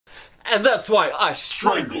And that's why I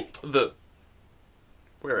strangled the...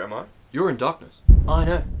 Where am I? You're in darkness. I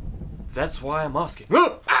know. That's why I'm asking.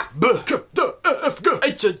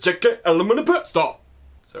 Stop.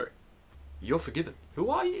 Sorry. You're forgiven. Who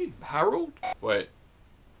are you? Harold? Wait.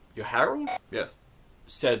 You're Harold? Yes.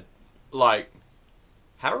 Said, like,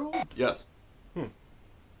 Harold? Yes.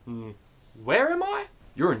 Where am I?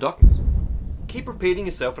 You're in darkness. Keep repeating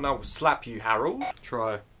yourself and I will slap you, Harold.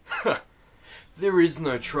 Try. There is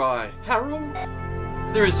no try, Harold.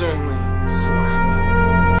 There is only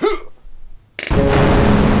slap.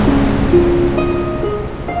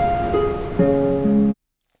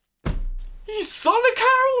 You Sonic,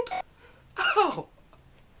 Harold? Ow.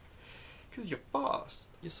 Because you're fast.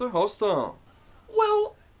 You're so hostile.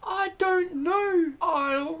 Well, I don't know,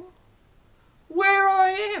 where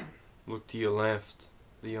I am. Look to your left.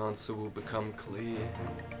 The answer will become clear.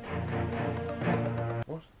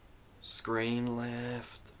 What? Screen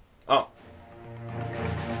left. Oh.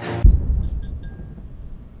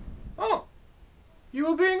 Oh. You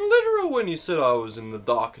were being literal when you said I was in the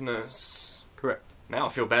darkness. Correct. Now I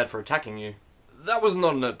feel bad for attacking you. That was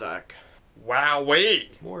not an attack.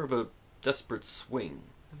 Wowee! More of a desperate swing.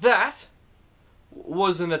 That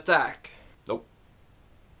was an attack. Nope.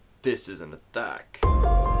 This is an attack.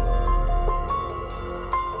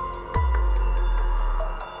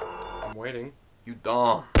 I'm waiting. You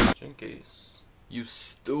dumb. Jinkies. You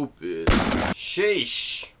stupid.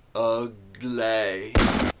 Sheesh. Ugly.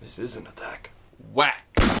 This is an attack. Whack.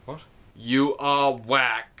 What? You are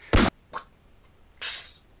whack.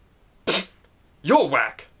 You're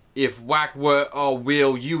whack. If whack were a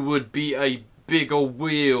wheel, you would be a bigger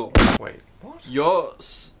wheel. Wait, what? You're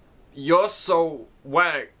so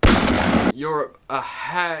whack. You're a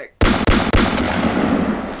hack.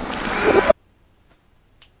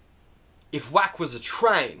 If whack was a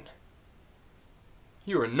train,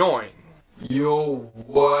 you're annoying. You're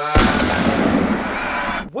whack.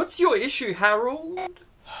 What's your issue, Harold?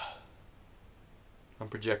 I'm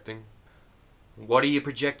projecting. What are you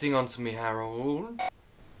projecting onto me, Harold?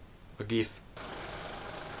 A GIF.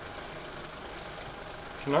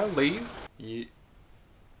 Can I leave?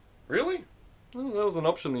 Really? Oh, that was an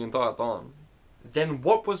option the entire time. Then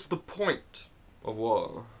what was the point of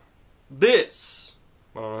what? This!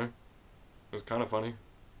 I don't know. It was kind of funny.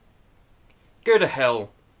 Go to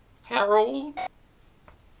hell, Harold.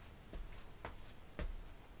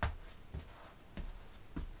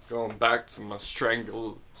 Going back to my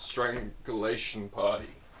strangulation party.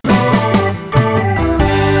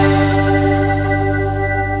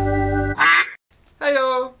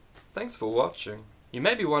 Heyo! Thanks for watching. You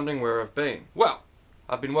may be wondering where I've been. Well,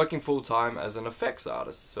 I've been working full-time as an effects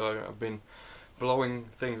artist, so I've been blowing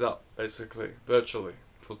things up, basically, virtually,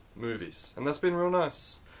 for movies. And that's been real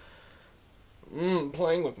nice.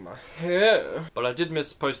 Playing with my hair. But I did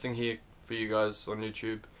miss posting here for you guys on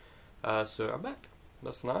YouTube, so I'm back.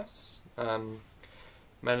 That's nice.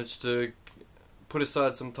 Managed to put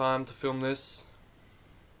aside some time to film this.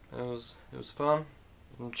 It was fun.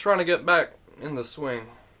 I'm trying to get back in the swing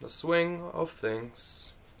of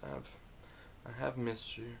things. I have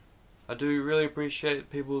missed you. I do really appreciate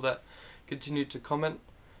people that continue to comment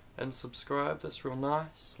and subscribe. That's real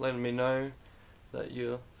nice, letting me know that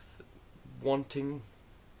you're wanting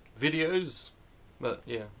videos. But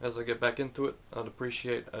yeah, as I get back into it, I'd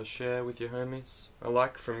appreciate a share with your homies, a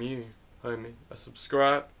like from you, homie, a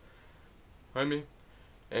subscribe, homie,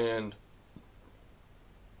 and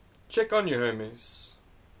check on your homies.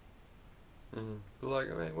 Be like,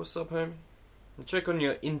 hey, what's up, homie? And check on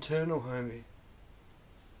your internal homie.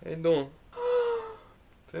 How you doing?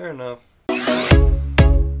 Fair enough.